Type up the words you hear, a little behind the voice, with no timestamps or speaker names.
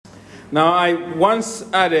Now, I once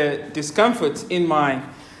had a discomfort in my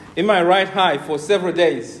right eye for several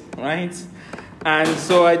days, right? And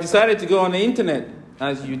so I decided to go on the internet,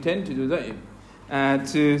 as you tend to do, don't you?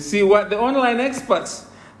 To see what the online experts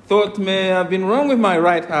thought may have been wrong with my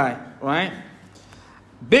right eye, right?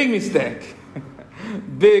 Big mistake.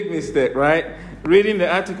 Big mistake, right? Reading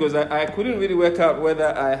the articles, I couldn't really work out whether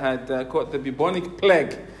I had caught the bubonic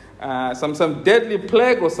plague, some deadly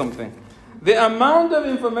plague or something. The amount of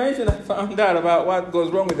information I found out about what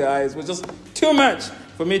goes wrong with the eyes was just too much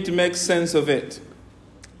for me to make sense of it.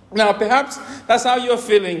 Now, perhaps that's how you're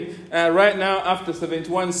feeling right now after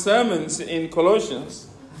 71 sermons in Colossians.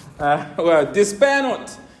 Well, despair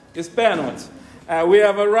not. Despair not. We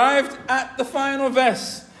have arrived at the final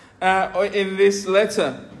verse in this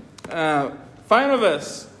letter. Final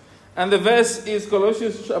verse. And the verse is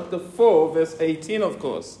Colossians chapter 4, verse 18, of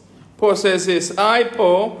course. Paul says this, I,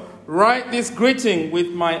 Paul, write this greeting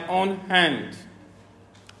with my own hand.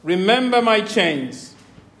 Remember my chains.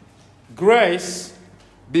 Grace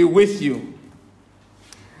be with you.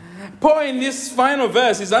 Paul, in this final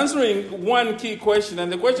verse, is answering one key question. And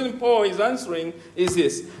the question Paul is answering is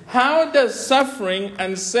this. How does suffering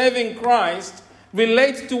and serving Christ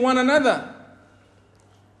relate to one another?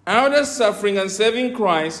 How does suffering and serving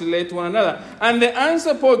Christ relate to one another? And the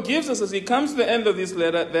answer Paul gives us as he comes to the end of this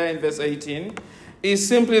letter, there in verse 18, is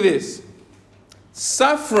simply this.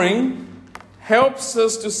 Suffering helps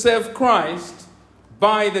us to serve Christ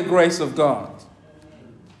by the grace of God.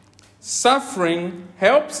 Suffering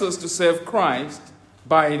helps us to serve Christ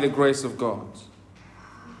by the grace of God.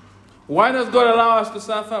 Why does God allow us to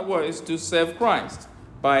suffer? Well, it's to serve Christ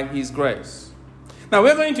by his grace. Now,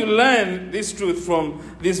 we're going to learn this truth from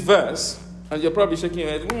this verse. And you're probably shaking your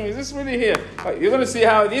head, is this really here? You're going to see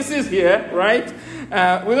how this is here, right?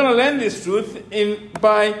 We're going to learn this truth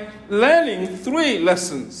by learning 3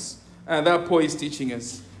 lessons that Paul is teaching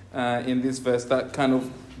us in this verse that kind of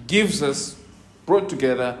gives us, brought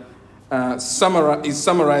together, is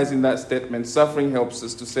summarizing that statement. Suffering helps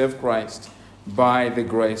us to serve Christ by the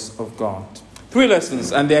grace of God. 3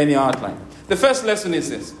 lessons, and they're in the outline. The first lesson is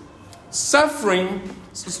this. Serving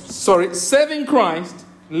Christ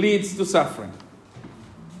leads to suffering.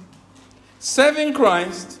 Serving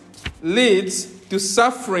Christ leads to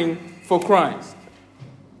suffering for Christ.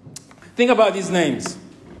 Think about these names.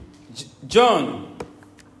 John,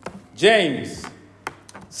 James,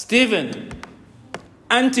 Stephen,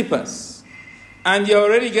 Antipas. And you're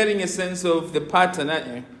already getting a sense of the pattern, aren't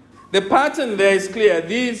you? The pattern there is clear.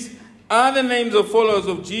 These are the names of followers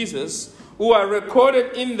of Jesus who are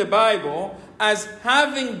recorded in the Bible as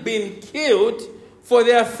having been killed for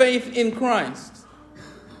their faith in Christ.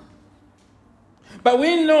 But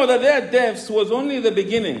we know that their deaths was only the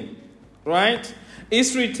beginning, right?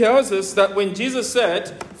 History tells us that when Jesus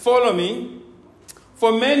said, follow me,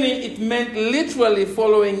 for many it meant literally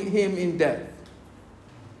following him in death.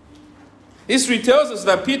 History tells us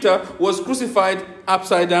that Peter was crucified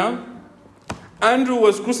upside down. Andrew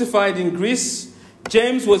was crucified in Greece.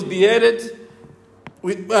 James was beheaded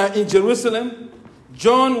in Jerusalem.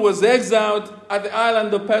 John was exiled at the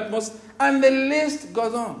island of Patmos. And the list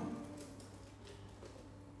goes on.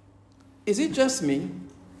 Is it just me?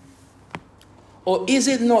 Or is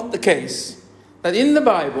it not the case that in the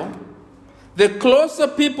Bible, the closer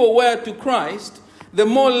people were to Christ, the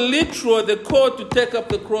more literal the call to take up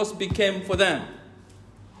the cross became for them?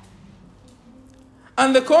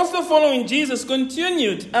 And the cost of following Jesus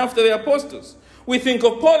continued after the apostles. We think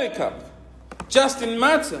of Polycarp, Justin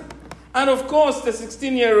Martyr, and of course the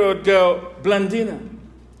 16-year-old girl Blandina,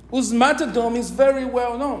 whose martyrdom is very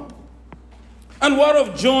well known. And what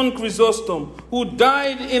of John Chrysostom, who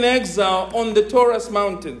died in exile on the Taurus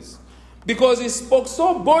Mountains because he spoke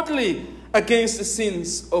so boldly against the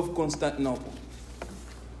sins of Constantinople?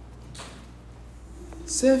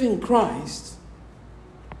 Serving Christ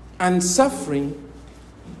and suffering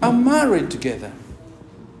are married together.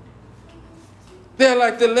 They're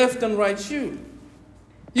like the left and right shoe.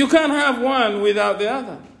 You can't have one without the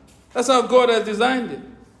other. That's how God has designed it.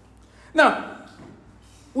 Now,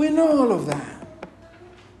 we know all of that.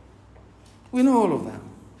 We know all of that.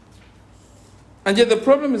 And yet the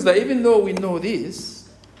problem is that even though we know this,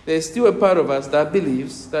 there's still a part of us that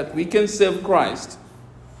believes that we can serve Christ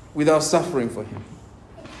without suffering for him.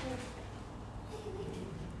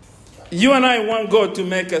 You and I want God to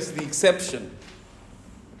make us the exception.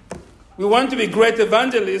 We want to be great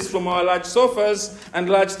evangelists from our large sofas and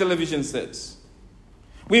large television sets.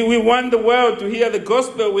 We want the world to hear the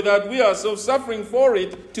gospel without we ourselves suffering for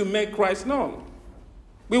it to make Christ known.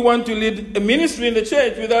 We want to lead a ministry in the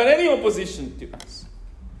church without any opposition to us.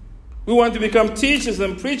 We want to become teachers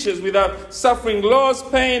and preachers without suffering loss,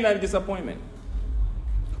 pain, and disappointment.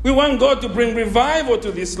 We want God to bring revival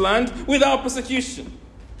to this land without persecution.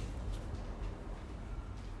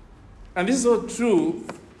 And this is all true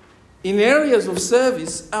in areas of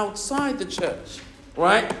service outside the church,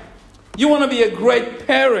 right? You want to be a great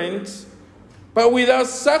parent, but without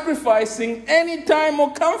sacrificing any time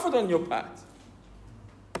or comfort on your part.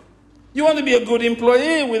 You want to be a good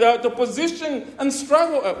employee without opposition and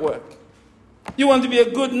struggle at work. You want to be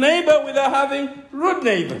a good neighbor without having rude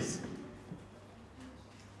neighbors.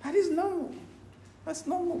 That is normal. That's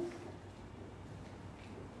normal.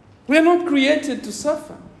 We are not created to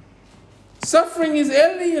suffer. Suffering is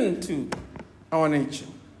alien to our nature.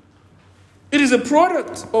 It is a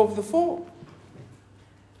product of the fall.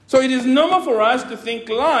 So it is normal for us to think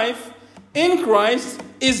life in Christ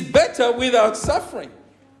is better without suffering.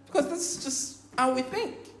 Because that's just how we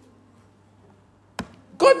think.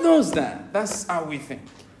 God knows that. That's how we think.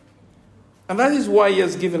 And that is why He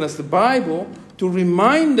has given us the Bible to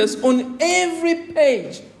remind us on every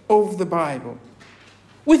page of the Bible,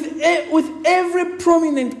 with every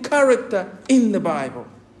prominent character in the Bible,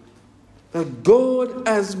 that God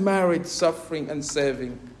has married suffering and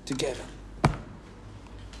serving together.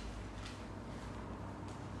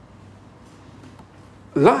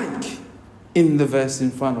 Like in the verse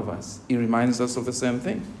in front of us, He reminds us of the same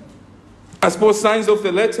thing. As Paul signs off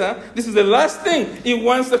the letter, this is the last thing he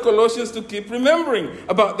wants the Colossians to keep remembering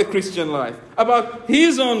about the Christian life, about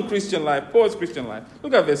his own Christian life, Paul's Christian life.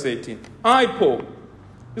 Look at verse 18. I, Paul,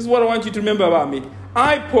 this is what I want you to remember about me.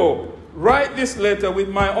 I, Paul, write this letter with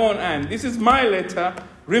my own hand. This is my letter.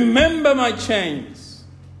 Remember my chains.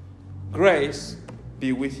 Grace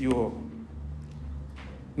be with you all.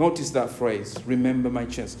 Notice that phrase, remember my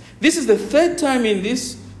chains. This is the third time in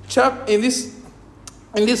this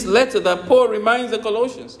letter that Paul reminds the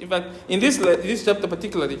Colossians. In fact, in this chapter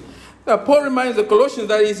particularly, that Paul reminds the Colossians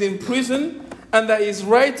that he's in prison and that he's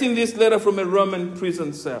writing this letter from a Roman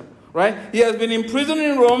prison cell. Right? He has been imprisoned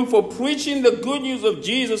in Rome for preaching the good news of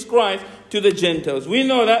Jesus Christ to the Gentiles. We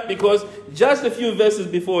know that because just a few verses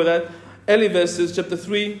before that, early verses, chapter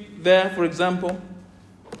 3 there, for example,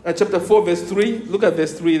 chapter 4, verse 3. Look at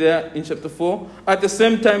verse 3 there in chapter 4. At the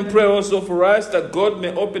same time, pray also for us that God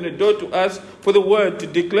may open a door to us for the word to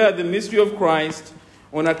declare the mystery of Christ,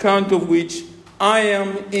 on account of which I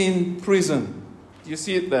am in prison. You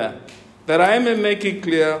see it there? That I may make it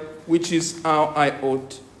clear which is how I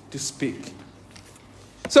ought to speak.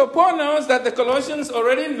 So Paul knows that the Colossians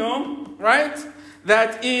already know, right,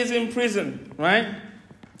 that he is in prison, right?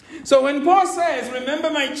 So when Paul says, remember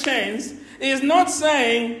my chains, he is not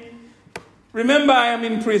saying, remember I am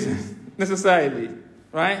in prison, necessarily,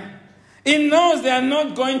 right? He knows they are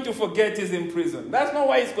not going to forget he's in prison. That's not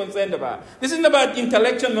what he's concerned about. This isn't about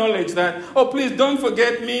intellectual knowledge that, oh, please don't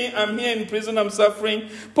forget me, I'm here in prison, I'm suffering.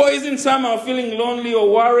 Paul isn't somehow feeling lonely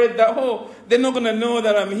or worried that, oh, they're not going to know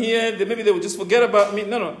that I'm here, maybe they will just forget about me.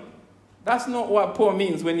 No. That's not what Paul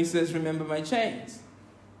means when he says, remember my chains.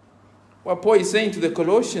 What Paul is saying to the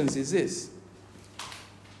Colossians is this.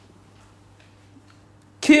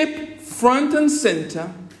 Keep front and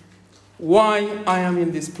center why I am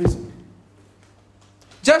in this prison.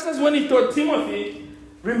 Just as when he told Timothy,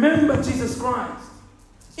 remember Jesus Christ.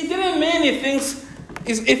 It didn't mean he thinks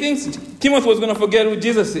Timothy was going to forget who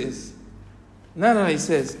Jesus is. No, he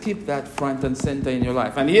says, keep that front and center in your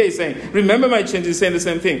life. And here he's saying, remember my chains. He's saying the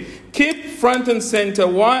same thing. Keep front and center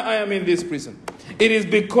why I am in this prison. It is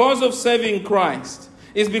because of serving Christ.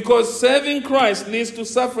 It's because serving Christ leads to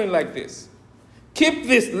suffering like this. Keep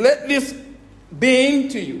this, let this be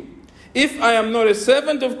into you. If I am not a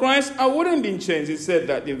servant of Christ, I wouldn't be in chains. He said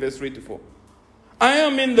that in verse 3 to 4. I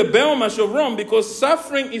am in the Belmarsh of Rome because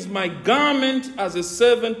suffering is my garment as a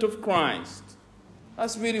servant of Christ.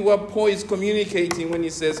 That's really what Paul is communicating when he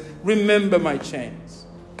says, remember my chains.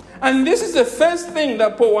 And this is the first thing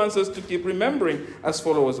that Paul wants us to keep remembering as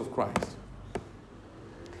followers of Christ.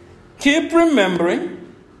 Keep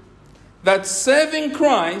remembering that serving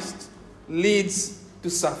Christ leads to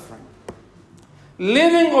suffering.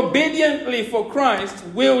 Living obediently for Christ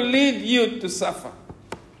will lead you to suffer.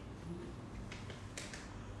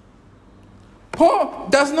 Paul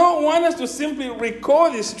does not want us to simply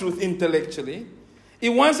recall this truth intellectually. He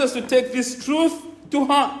wants us to take this truth to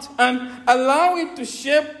heart and allow it to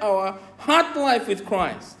shape our heart life with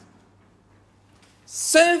Christ.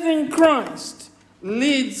 Serving Christ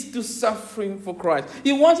leads to suffering for Christ.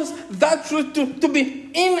 He wants us, that truth to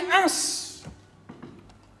be in us.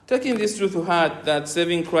 Taking this truth to heart that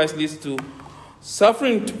serving Christ leads to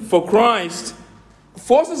suffering for Christ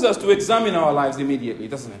forces us to examine our lives immediately,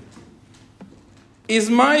 doesn't it? Is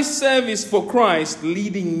my service for Christ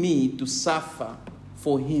leading me to suffer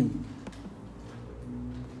for him?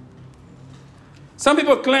 Some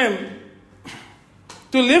people claim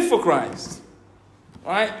to live for Christ.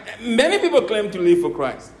 Right? Many people claim to live for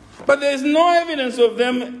Christ. But there is no evidence of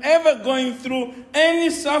them ever going through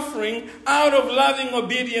any suffering out of loving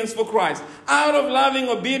obedience for Christ, out of loving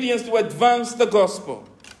obedience to advance the gospel.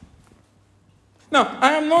 Now,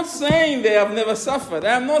 I am not saying they have never suffered.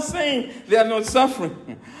 I am not saying they are not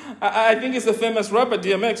suffering. I think it's a famous rapper,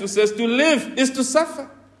 DMX, who says to live is to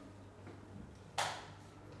suffer.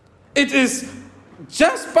 It is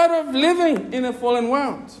just part of living in a fallen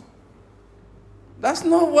world. That's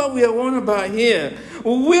not what we are on about here.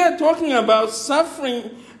 We are talking about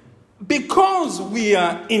suffering because we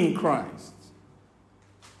are in Christ.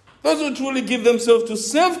 Those who truly give themselves to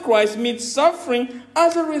serve Christ meet suffering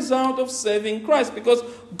as a result of serving Christ, because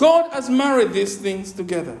God has married these things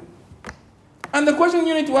together. And the question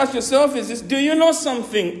you need to ask yourself is this: do you know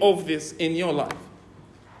something of this in your life?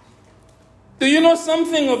 Do you know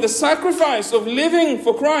something of the sacrifice of living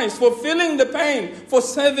for Christ, for feeling the pain, for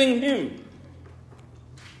serving him?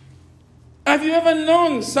 Have you ever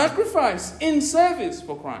known sacrifice in service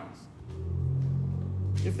for Christ?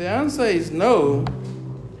 If the answer is no,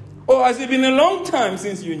 or has it been a long time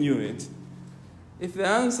since you knew it? If the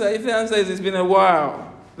answer is it's been a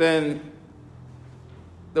while, then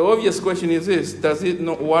the obvious question is this: does it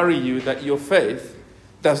not worry you that your faith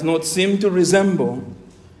does not seem to resemble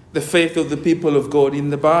the faith of the people of God in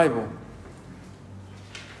the Bible?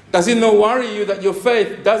 Does it not worry you that your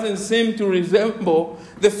faith doesn't seem to resemble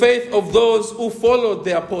the faith of those who followed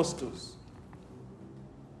the apostles?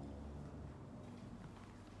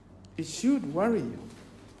 It should worry you.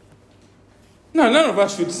 No, none of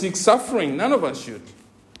us should seek suffering. None of us should.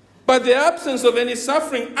 But the absence of any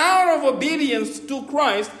suffering out of obedience to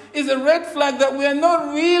Christ is a red flag that we are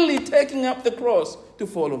not really taking up the cross to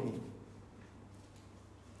follow him.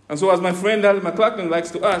 And so, as my friend Al McLachlan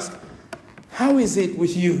likes to ask, how is it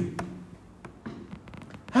with you?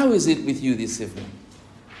 How is it with you this evening?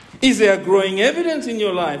 Is there growing evidence in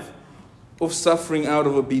your life of suffering out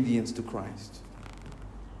of obedience to Christ?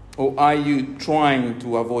 Or are you trying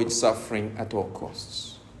to avoid suffering at all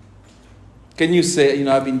costs? Can you say,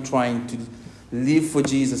 I've been trying to live for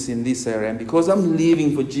Jesus in this area, and because I'm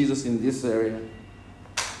living for Jesus in this area,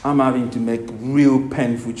 I'm having to make real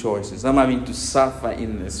painful choices. I'm having to suffer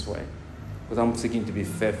in this way because I'm seeking to be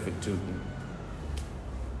faithful to him.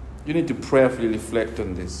 You need to prayerfully reflect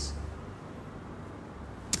on this.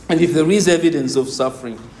 And if there is evidence of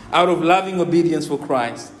suffering out of loving obedience for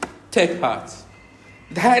Christ, take heart.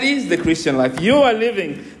 That is the Christian life. You are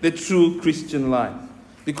living the true Christian life,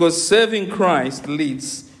 because serving Christ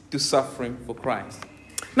leads to suffering for Christ.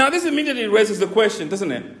 Now, this immediately raises the question,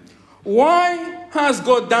 doesn't it? Why has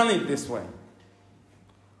God done it this way?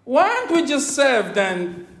 Why aren't we just served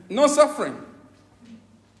and no suffering?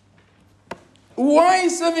 Why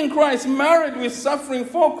is serving Christ married with suffering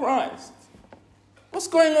for Christ? What's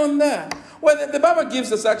going on there? Well, the Bible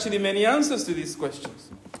gives us actually many answers to these questions.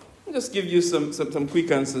 I'll just give you some quick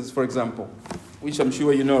answers, for example, which I'm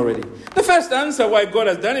sure you know already. The first answer why God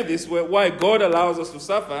has done it this way, why God allows us to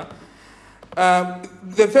suffer,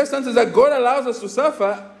 the first answer is that God allows us to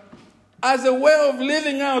suffer as a way of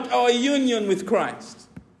living out our union with Christ.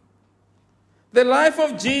 The life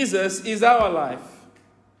of Jesus is our life.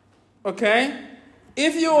 Okay?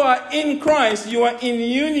 If you are in Christ, you are in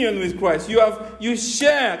union with Christ. You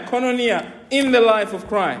share koinonia in the life of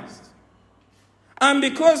Christ. And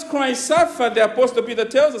because Christ suffered, the Apostle Peter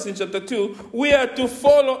tells us in chapter 2, we are to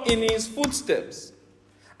follow in his footsteps.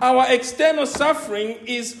 Our external suffering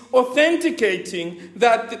is authenticating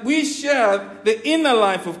that we share the inner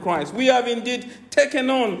life of Christ. We have indeed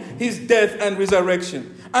taken on his death and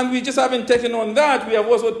resurrection. And we just haven't taken on that, we have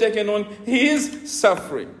also taken on his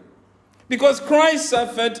suffering. Because Christ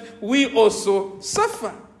suffered, we also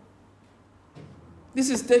suffer.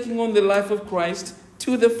 This is taking on the life of Christ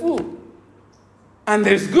to the full. And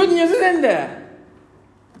there's good news in there.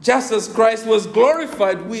 Just as Christ was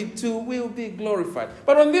glorified, we too will be glorified.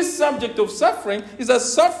 But on this subject of suffering, is that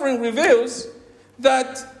suffering reveals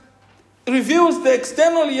the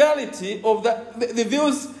external reality of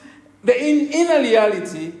reveals the inner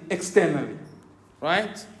reality externally.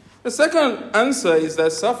 Right? The second answer is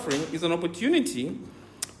that suffering is an opportunity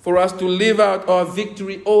for us to live out our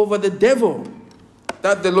victory over the devil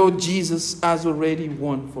that the Lord Jesus has already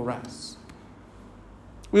won for us.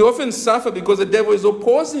 We often suffer because the devil is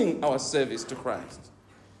opposing our service to Christ.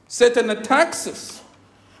 Satan attacks us.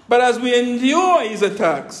 But as we endure his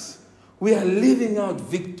attacks, we are living out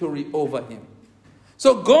victory over him.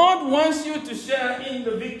 So God wants you to share in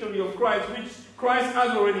the victory of Christ, which Christ has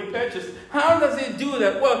already purchased. How does he do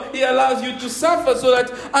that? Well, he allows you to suffer so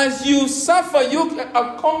that as you suffer, you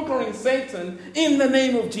are conquering Satan in the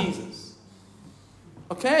name of Jesus.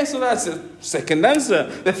 Okay, so that's the second answer.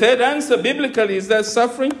 The third answer biblically is that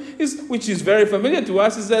suffering which is very familiar to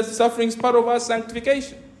us, is that suffering is part of our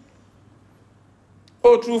sanctification.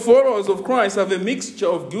 All true followers of Christ have a mixture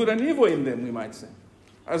of good and evil in them, we might say,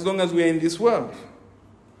 as long as we are in this world.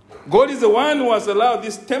 God is the one who has allowed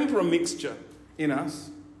this temporal mixture in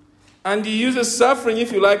us. And he uses suffering,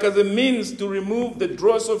 if you like, as a means to remove the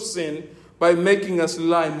dross of sin by making us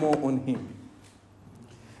rely more on him.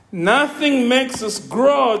 Nothing makes us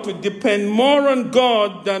grow to depend more on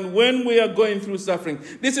God than when we are going through suffering.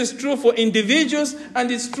 This is true for individuals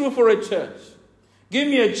and it's true for a church. Give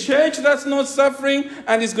me a church that's not suffering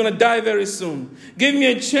and is going to die very soon. Give me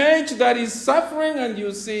a church that is suffering and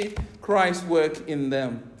you'll see Christ work in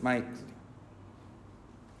them mightily.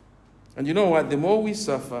 And you know what? The more we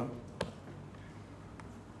suffer,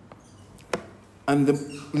 and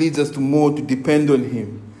leads us to more to depend on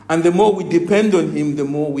him. And the more we depend on him, the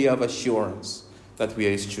more we have assurance that we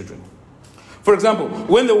are his children. For example,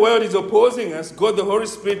 when the world is opposing us, God the Holy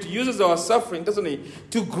Spirit uses our suffering, doesn't he,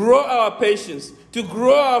 to grow our patience, to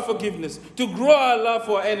grow our forgiveness, to grow our love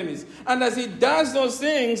for our enemies. And as he does those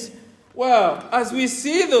things, well, as we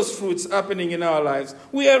see those fruits happening in our lives,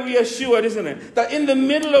 we are reassured, isn't it, that in the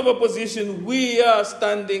middle of opposition, we are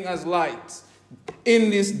standing as lights in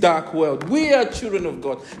this dark world. We are children of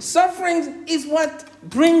God. Suffering is what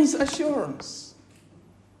brings assurance,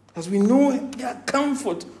 as we know the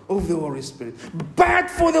comfort of the Holy Spirit. But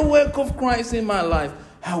for the work of Christ in my life,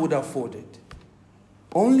 I would afford it.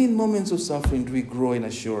 Only in moments of suffering do we grow in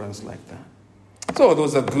assurance like that. So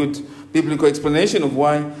those are good biblical explanation of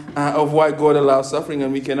why God allows suffering,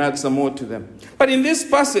 and we can add some more to them. But in this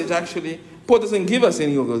passage, actually, Paul doesn't give us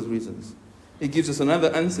any of those reasons. He gives us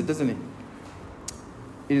another answer, doesn't he?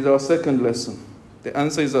 It is our second lesson. The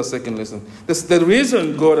answer is our second lesson. The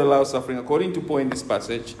reason God allows suffering, according to Paul in this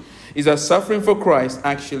passage, is that suffering for Christ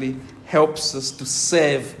actually helps us to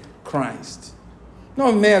serve Christ.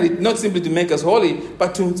 Not simply to make us holy,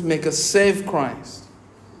 but to make us serve Christ.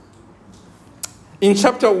 In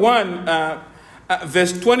chapter 1,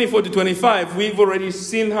 verse 24 to 25, we've already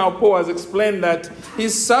seen how Paul has explained that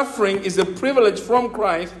his suffering is a privilege from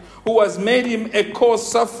Christ, who has made him a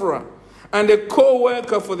co-sufferer and a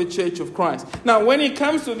co-worker for the church of Christ. Now, when it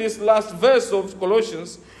comes to this last verse of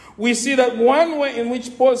Colossians, we see that one way in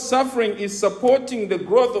which Paul's suffering is supporting the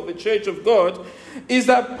growth of the church of God is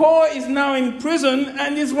that Paul is now in prison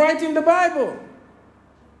and is writing the Bible.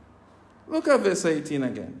 Look at verse 18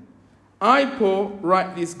 again. I, Paul,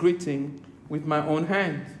 write this greeting with my own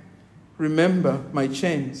hand. Remember my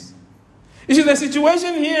chains. You see, the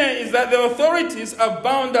situation here is that the authorities have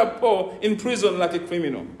bound up Paul in prison like a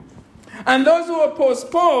criminal. And those who oppose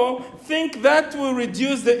Paul think that will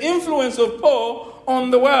reduce the influence of Paul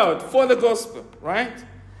on the world for the gospel, right?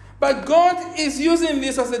 But God is using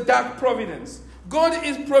this as a dark providence. God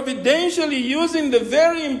is providentially using the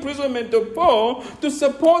very imprisonment of Paul to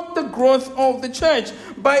support the growth of the church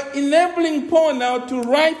by enabling Paul now to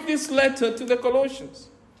write this letter to the Colossians.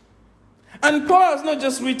 And Paul has not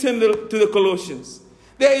just written to the Colossians.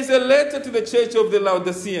 There is a letter to the church of the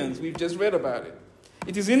Laodiceans. We've just read about it.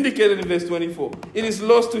 It is indicated in verse 24. It is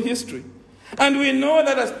lost to history. And we know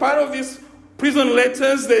that as part of these prison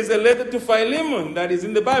letters, there is a letter to Philemon that is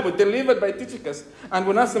in the Bible, delivered by Tychicus and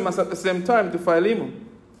Onesimus at the same time to Philemon.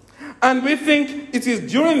 And we think it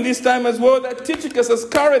is during this time as well that Tychicus has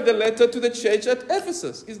carried the letter to the church at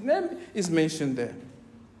Ephesus. His name is mentioned there.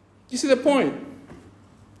 You see the point?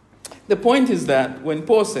 The point is that when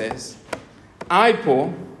Paul says, I,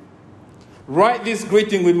 Paul, write this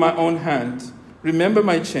greeting with my own hand, remember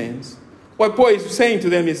my chains. What Paul is saying to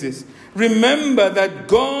them is this: remember that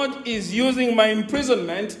God is using my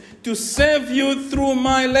imprisonment to serve you through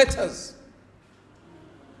my letters,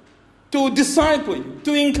 to disciple you,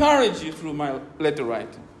 to encourage you through my letter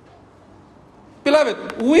writing.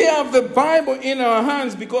 Beloved, we have the Bible in our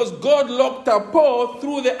hands because God locked up Paul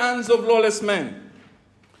through the hands of lawless men,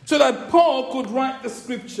 so that Paul could write the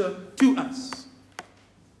scripture to us.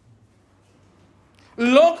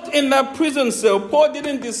 Locked in that prison cell, Paul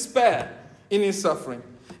didn't despair in his suffering.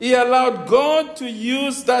 He allowed God to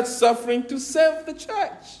use that suffering to serve the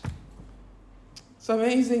church. It's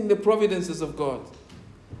amazing, the providences of God.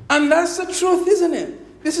 And that's the truth, isn't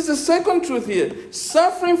it? This is the second truth here.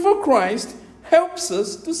 Suffering for Christ helps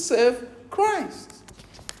us to serve Christ.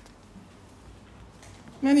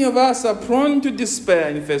 Many of us are prone to despair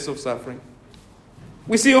in the face of suffering.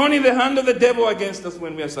 We see only the hand of the devil against us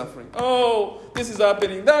when we are suffering. Oh, this is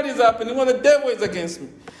happening, that is happening. Well, the devil is against me.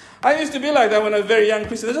 I used to be like that when I was a very young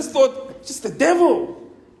Christian. I just thought, just the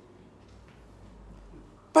devil.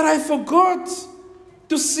 But I forgot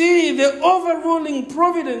to see the overruling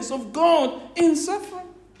providence of God in suffering.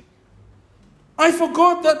 I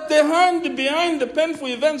forgot that the hand behind the painful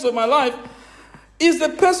events of my life is the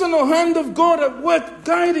personal hand of God at work,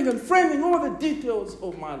 guiding and framing all the details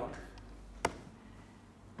of my life.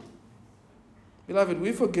 Beloved,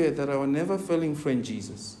 we forget that our never-failing friend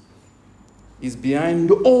Jesus is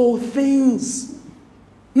behind all things,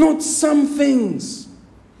 not some things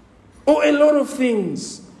or a lot of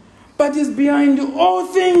things, but is behind all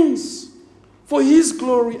things for his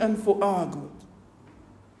glory and for our good.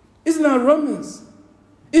 Isn't that Romans?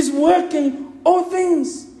 He's working all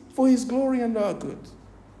things for his glory and our good.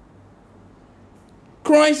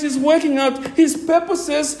 Christ is working out his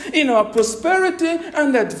purposes in our prosperity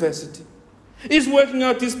and adversity. He's working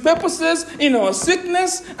out his purposes in our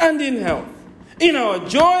sickness and in health, in our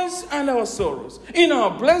joys and our sorrows, in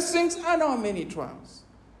our blessings and our many trials.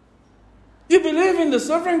 You believe in the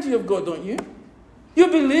sovereignty of God, don't you? You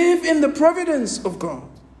believe in the providence of God.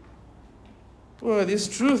 Well, this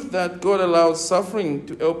truth that God allows suffering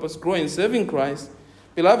to help us grow in serving Christ,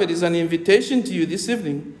 beloved, is an invitation to you this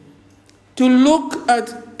evening to look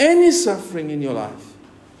at any suffering in your life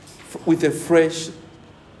with a fresh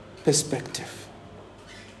perspective.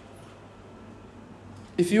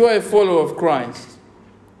 If you are a follower of Christ,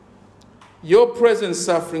 your present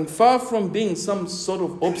suffering, far from being some sort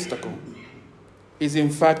of obstacle, is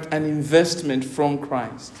in fact an investment from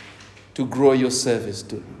Christ to grow your service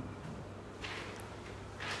to him.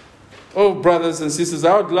 Oh, brothers and sisters,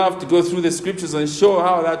 I would love to go through the scriptures and show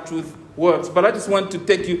how that truth works, but I just want to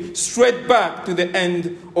take you straight back to the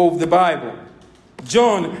end of the Bible.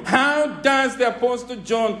 John, how does the Apostle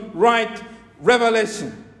John write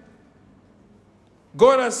Revelation?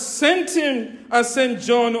 God has sent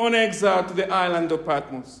John on exile to the island of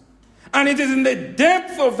Patmos. And it is in the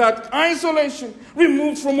depth of that isolation,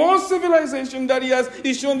 removed from all civilization, that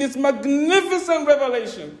he's shown this magnificent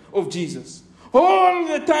revelation of Jesus. All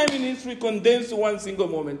the time in history condensed to one single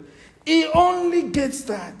moment. He only gets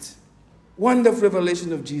that wonderful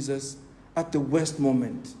revelation of Jesus at the worst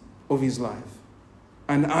moment of his life,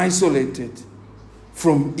 and isolated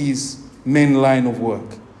from his main line of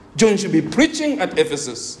work. John should be preaching at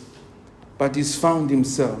Ephesus, but he's found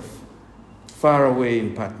himself far away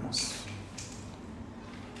in Patmos.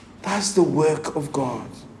 That's the work of God.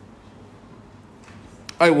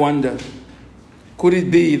 I wonder, could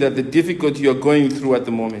it be that the difficulty you're going through at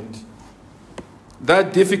the moment,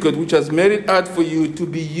 that difficulty which has made it hard for you to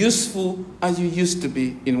be useful as you used to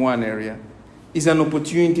be in one area, is an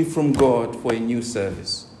opportunity from God for a new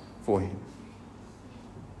service for him?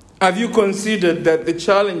 Have you considered that the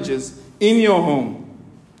challenges in your home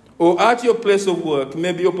or at your place of work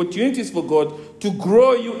may be opportunities for God to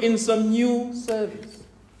grow you in some new service,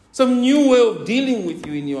 some new way of dealing with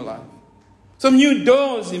you in your life, some new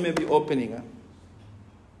doors he may be opening up?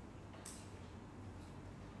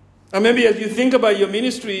 And maybe as you think about your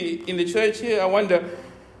ministry in the church here, I wonder,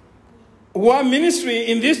 what ministry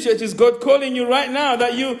in this church is God calling you right now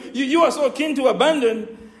that you are so keen to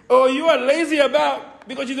abandon, or you are lazy about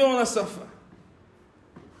because you don't want to suffer?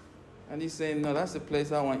 And he's saying, no, that's the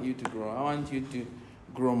place I want you to grow. I want you to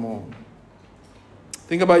grow more.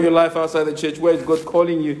 Think about your life outside the church. Where is God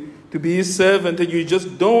calling you to be his servant and you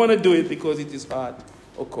just don't want to do it because it is hard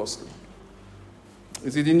or costly?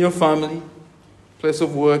 Is it in your family, place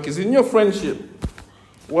of work? Is it in your friendship?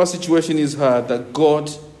 What situation is hard that God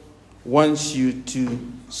wants you to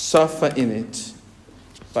suffer in it,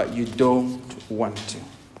 but you don't want to?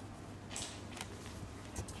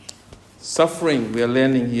 Suffering, we are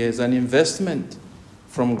learning here, is an investment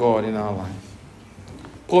from God in our life.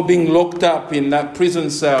 Paul being locked up in that prison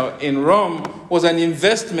cell in Rome was an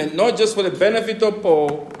investment, not just for the benefit of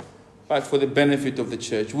Paul, but for the benefit of the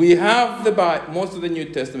church. We have the Bible, most of the New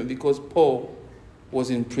Testament, because Paul was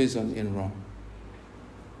in prison in Rome.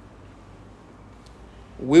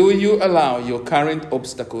 Will you allow your current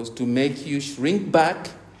obstacles to make you shrink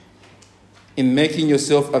back in making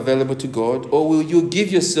yourself available to God, or will you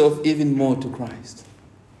give yourself even more to Christ?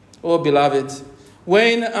 Oh, beloved,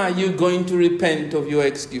 when are you going to repent of your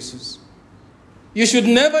excuses? You should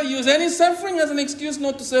never use any suffering as an excuse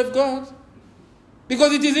not to serve God,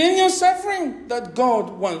 because it is in your suffering that God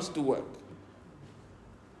wants to work.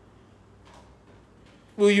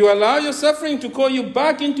 Will you allow your suffering to call you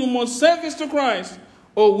back into more service to Christ,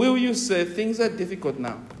 or will you say, things are difficult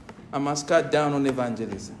now, I must cut down on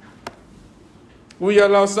evangelism? Will you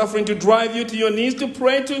allow suffering to drive you to your knees to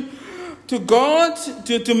pray to God,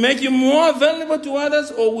 to make you more available to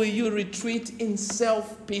others, or will you retreat in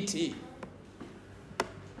self-pity?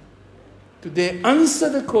 Today, answer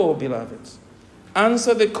the call, beloved.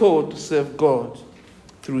 Answer the call to serve God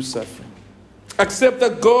through suffering. Accept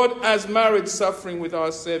that God has married suffering with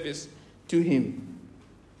our service to Him.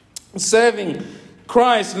 Serving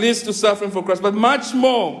Christ leads to suffering for Christ, but much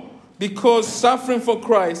more because suffering for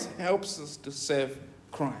Christ helps us to serve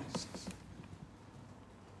Christ.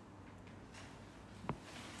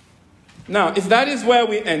 Now, if that is where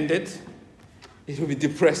we ended, it will be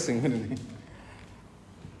depressing, wouldn't it?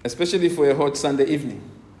 Especially for a hot Sunday evening.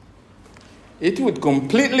 It would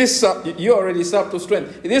completely sap, you already sapped to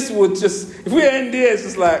strength. This would just, if we end here, it's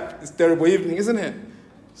just like, it's a terrible evening, isn't it?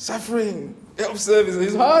 Suffering, help service,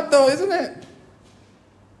 it's hard though, isn't it?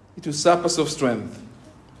 It will sap us of strength.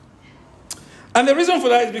 And the reason for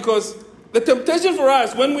that is because the temptation for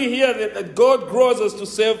us, when we hear that God grows us to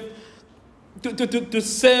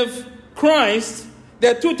serve Christ,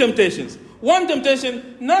 there are two temptations. One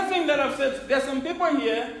temptation, nothing that I've said, there are some people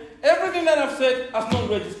here, everything that I've said has not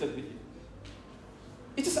registered with you.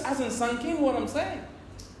 It just hasn't sunk in what I'm saying.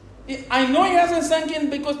 I know it hasn't sunk in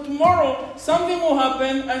because tomorrow something will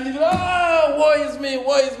happen and you'll be like, oh, woe is me,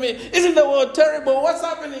 woe is me. Isn't the world terrible? What's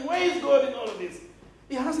happening? Where is God in all of this?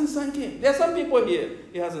 It hasn't sunk in. There are some people here,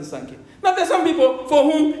 it hasn't sunk in. Now there are some people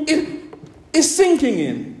for whom it is sinking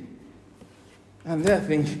in. And they're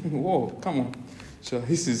thinking, whoa, come on. So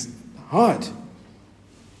this is hard.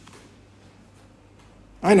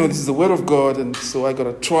 I know this is the word of God, and so I got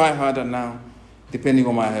to try harder now, depending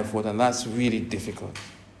on my effort, and that's really difficult.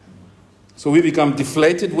 So we become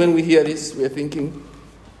deflated when we hear this. We're thinking,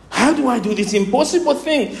 how do I do this impossible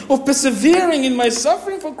thing of persevering in my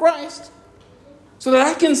suffering for Christ so that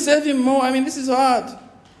I can serve Him more? I mean, this is hard.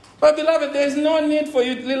 But beloved, there is no need for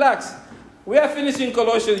you to relax. We are finishing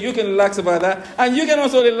Colossians. You can relax about that. And you can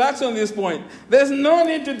also relax on this point. There's no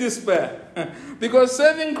need to despair. Because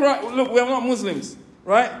serving Christ, look, we're not Muslims,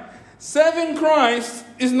 right? Serving Christ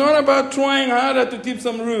is not about trying harder to keep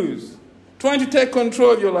some rules, trying to take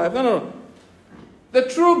control of your life. No. The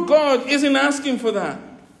true God isn't asking for that.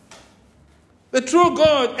 The true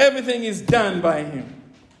God, everything is done by Him.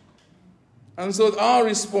 And so our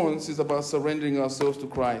response is about surrendering ourselves to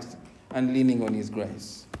Christ and leaning on His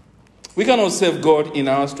grace. We cannot serve God in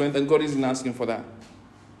our strength, and God isn't asking for that.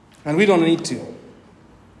 And we don't need to.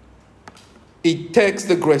 It takes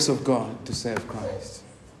the grace of God to serve Christ.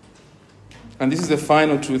 And this is the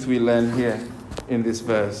final truth we learn here in this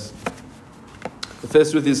verse. The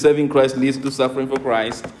first truth is serving Christ leads to suffering for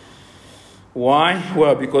Christ. Why?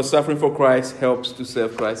 Well, because suffering for Christ helps to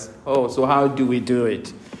serve Christ. Oh, so how do we do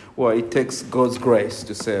it? Well, it takes God's grace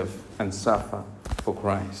to serve and suffer for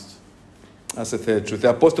Christ. That's the third truth. The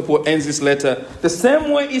Apostle Paul ends this letter the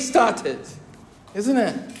same way he started. Isn't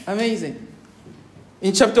it amazing?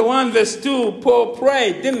 In chapter 1, verse 2, Paul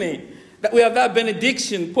prayed, didn't he? That we have that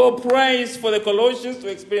benediction. Paul prays for the Colossians to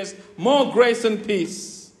experience more grace and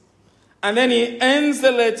peace. And then he ends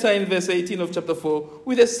the letter in verse 18 of chapter 4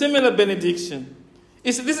 with a similar benediction.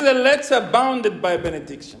 This is a letter bounded by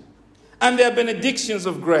benediction. And there are benedictions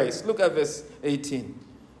of grace. Look at verse 18.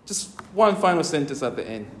 Just one final sentence at the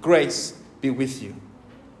end. Grace be with you.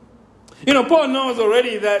 You know, Paul knows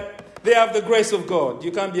already that they have the grace of God.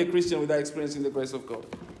 You can't be a Christian without experiencing the grace of God.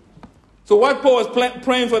 So what Paul was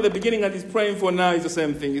praying for at the beginning and he's praying for now is the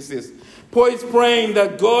same thing. It's this. Paul is praying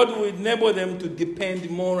that God will enable them to depend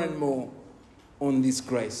more and more on this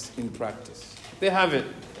grace in practice. They have it,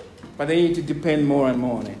 but they need to depend more and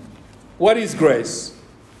more on it. What is grace?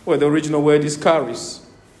 Well, the original word is charis.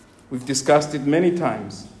 We've discussed it many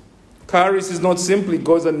times. Charis is not simply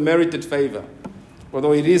God's unmerited favor,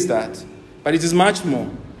 although it is that, but it is much more.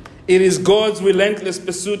 It is God's relentless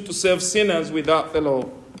pursuit to serve sinners without the law.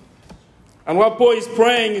 And what Paul is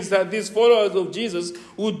praying is that these followers of Jesus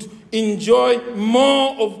would enjoy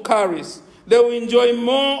more of charis. They will enjoy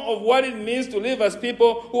more of what it means to live as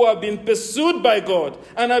people who have been pursued by God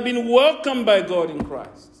and have been welcomed by God in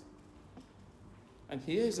Christ. And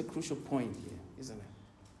here is a crucial point here, isn't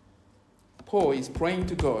it? Paul is praying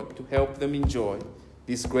to God to help them enjoy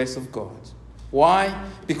this grace of God. Why?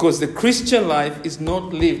 Because the Christian life is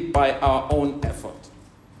not lived by our own effort.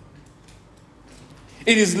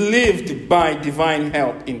 It is lived by divine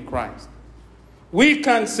help in Christ. We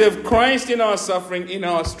can't serve Christ in our suffering, in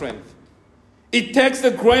our strength. It takes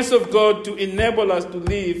the grace of God to enable us to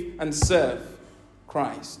live and serve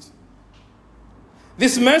Christ.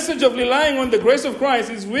 This message of relying on the grace of Christ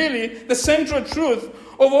is really the central truth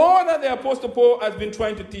of all that the Apostle Paul has been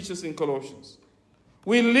trying to teach us in Colossians.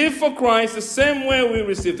 We live for Christ the same way we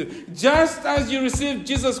received it. Just as you received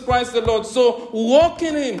Jesus Christ the Lord, so walk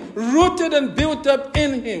in him, rooted and built up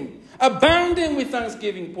in him, abounding with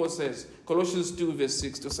thanksgiving, Paul says. Colossians 2, verse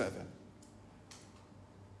 6 to 7.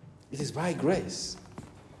 It is by grace.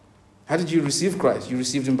 How did you receive Christ? You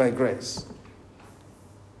received him by grace.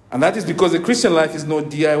 And that is because the Christian life is not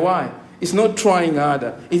DIY. It's not trying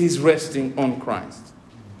harder. It is resting on Christ.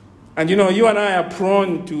 And you and I are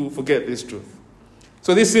prone to forget this truth.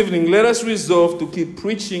 So this evening, let us resolve to keep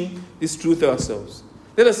preaching this truth ourselves.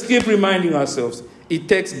 Let us keep reminding ourselves it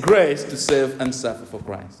takes grace to serve and suffer for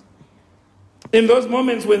Christ. In those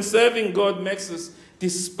moments when serving God makes us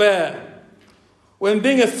despair, when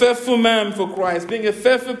being a faithful man for Christ, being a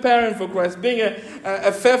faithful parent for Christ, being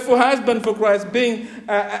a faithful husband for Christ, being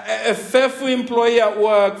a faithful employee at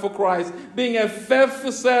work for Christ, being a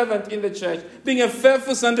faithful servant in the church, being a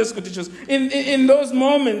faithful Sunday school teacher, in those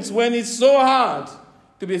moments when it's so hard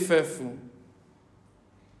to be faithful,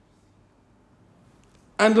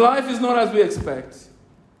 and life is not as we expect,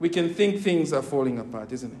 we can think things are falling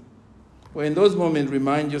apart, isn't it? Well, in those moments,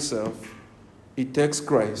 remind yourself, it takes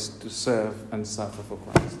grace to serve and suffer for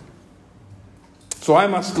Christ. So I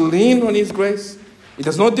must lean on his grace. It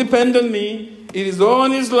does not depend on me. It is all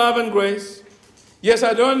on his love and grace. Yes,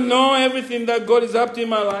 I don't know everything that God is up to in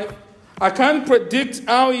my life. I can't predict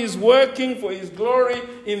how he is working for his glory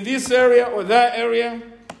in this area or that area.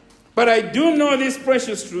 But I do know this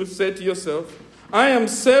precious truth. Say to yourself, I am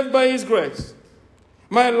saved by his grace.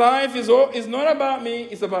 My life is not about me,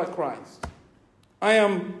 it's about Christ. I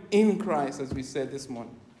am in Christ, as we said this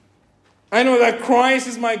morning. I know that Christ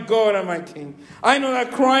is my God and my King. I know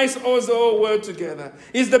that Christ holds the whole world together.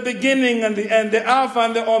 He's the beginning and the end, the Alpha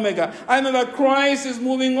and the Omega. I know that Christ is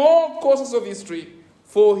moving all courses of history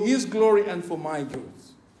for his glory and for my good.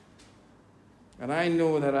 And I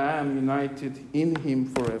know that I am united in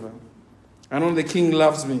him forever. I know the King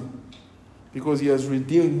loves me because he has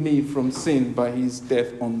redeemed me from sin by his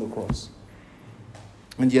death on the cross.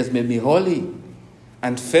 And he has made me holy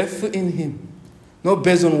and faithful in him, not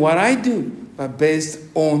based on what I do, but based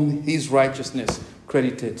on his righteousness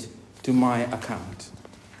credited to my account.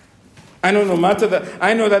 I know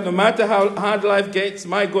that no matter how hard life gets,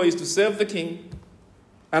 my goal is to serve the King.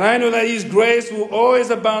 And I know that his grace will always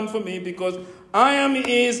abound for me because I am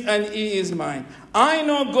his and he is mine. I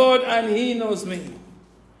know God and he knows me.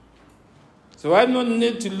 So I don't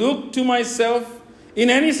need to look to myself in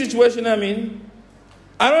any situation I'm in.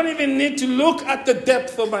 I don't even need to look at the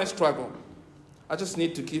depth of my struggle. I just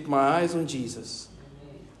need to keep my eyes on Jesus.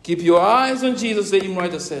 Keep your eyes on Jesus, the hymn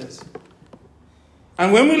writer says.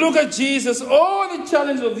 And when we look at Jesus, all the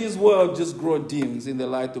challenges of this world just grow dim in the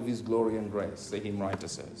light of his glory and grace, the hymn writer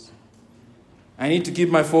says. I need to keep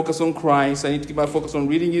my focus on Christ. I need to keep my focus on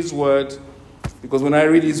reading his word. Because when I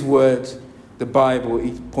read his word, the Bible,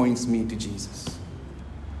 it points me to Jesus.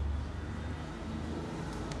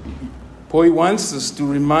 Paul wants us to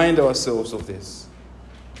remind ourselves of this.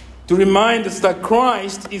 To remind us that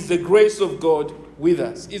Christ is the grace of God with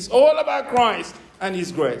us. It's all about Christ and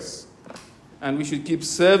his grace. And we should keep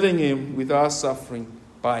serving him with our suffering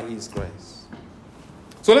by his grace.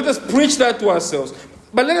 So let us preach that to ourselves.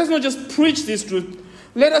 But let us not just preach this truth.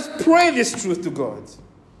 Let us pray this truth to God.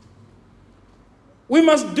 We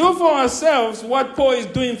must do for ourselves what Paul is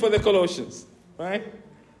doing for the Colossians. Right?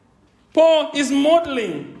 Paul is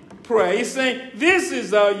modeling prayer. He's saying, this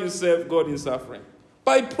is how you serve God in suffering.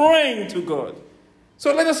 By praying to God.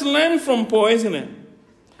 So let us learn from Paul, isn't it?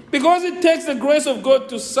 Because it takes the grace of God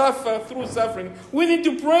to suffer through suffering, we need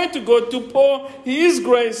to pray to God to pour his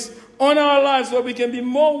grace on our lives so we can be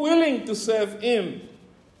more willing to serve him.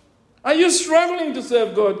 Are you struggling to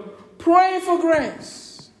serve God? Pray for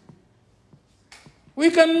grace. We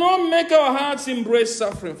cannot make our hearts embrace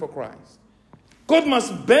suffering for Christ. God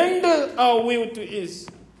must bend our will to his.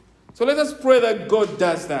 So let us pray that God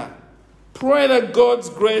does that. Pray that God's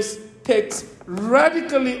grace takes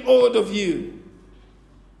radically hold of you.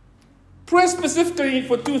 Pray specifically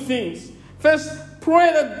for two things. First,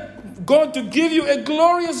 pray that God to give you a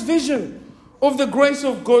glorious vision of the grace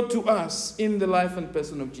of God to us in the life and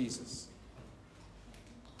person of Jesus.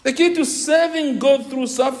 The key to serving God through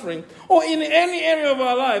suffering or in any area of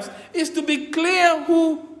our lives is to be clear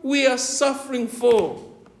who we are suffering for.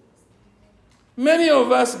 Many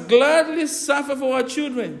of us gladly suffer for our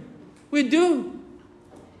children. We do.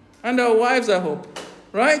 And our wives, I hope.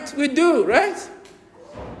 Right? We do, right?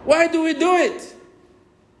 Why do we do it?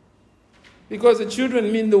 Because the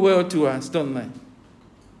children mean the world to us, don't they?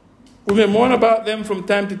 We may mourn about them from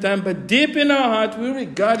time to time, but deep in our heart, we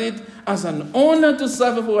regard it as an honor to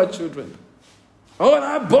suffer for our children. Oh,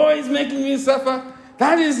 that boy is making me suffer.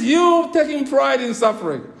 That is you taking pride in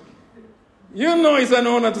suffering. You know it's an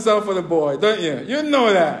honor to suffer for the boy, don't you? You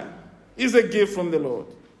know that. It's a gift from the Lord.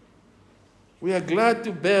 We are glad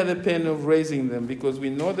to bear the pain of raising them because we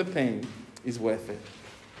know the pain is worth it.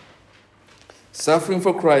 Suffering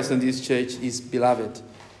for Christ and His church is, beloved,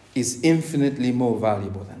 is infinitely more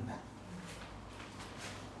valuable than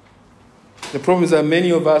that. The problem is that many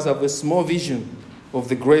of us have a small vision of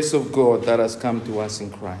the grace of God that has come to us in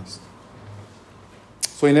Christ.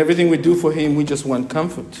 So in everything we do for Him, we just want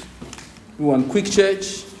comfort. We want quick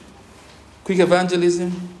church, quick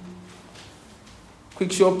evangelism,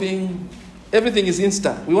 quick shopping. Everything is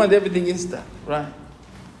instant. We want everything instant, right?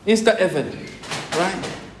 Instant evident, right?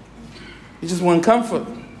 We just want comfort.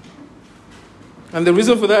 And the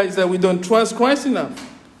reason for that is that we don't trust Christ enough.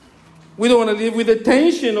 We don't want to live with the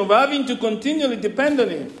tension of having to continually depend on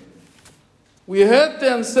Him. We hate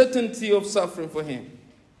the uncertainty of suffering for Him.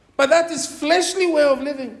 But that is fleshly way of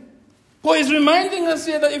living. Paul is reminding us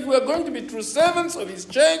here that if we are going to be true servants of His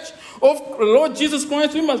church, of the Lord Jesus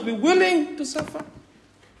Christ, we must be willing to suffer.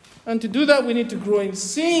 And to do that, we need to grow in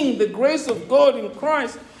seeing the grace of God in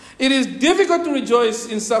Christ. It is difficult to rejoice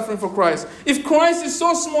in suffering for Christ if Christ is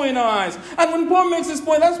so small in our eyes. And when Paul makes this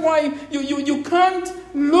point, that's why you can't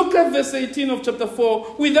look at verse 18 of chapter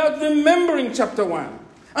 4 without remembering chapter 1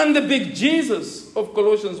 and the big Jesus of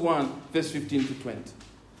Colossians 1, verse 15 to 20.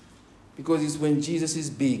 Because it's when Jesus is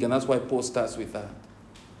big, and that's why Paul starts with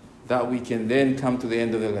that we can then come to the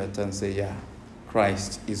end of the letter and say, yeah,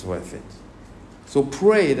 Christ is worth it. So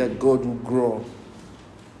pray that God will grow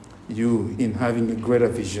you in having a greater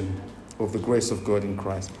vision of the grace of God in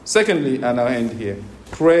Christ. Secondly, and I'll end here,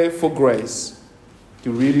 pray for grace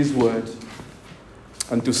to read His word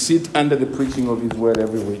and to sit under the preaching of His word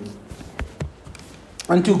every week.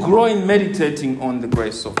 And to grow in meditating on the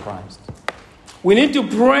grace of Christ. We need to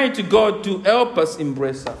pray to God to help us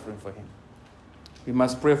embrace suffering for Him. We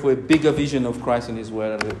must pray for a bigger vision of Christ and His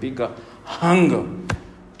word and a bigger hunger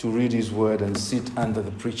to read His word and sit under the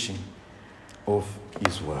preaching of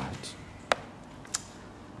His word.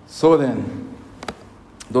 So then,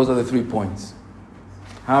 those are the 3 points.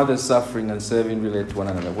 How does suffering and serving relate to one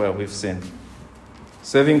another? Well, we've seen.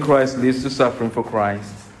 Serving Christ leads to suffering for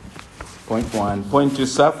Christ. Point 1. Point 2,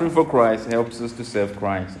 suffering for Christ helps us to serve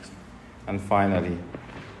Christ. And finally,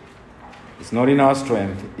 it's not in our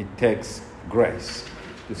strength, it takes grace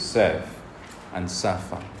to serve and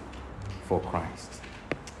suffer for Christ.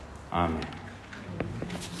 Amen.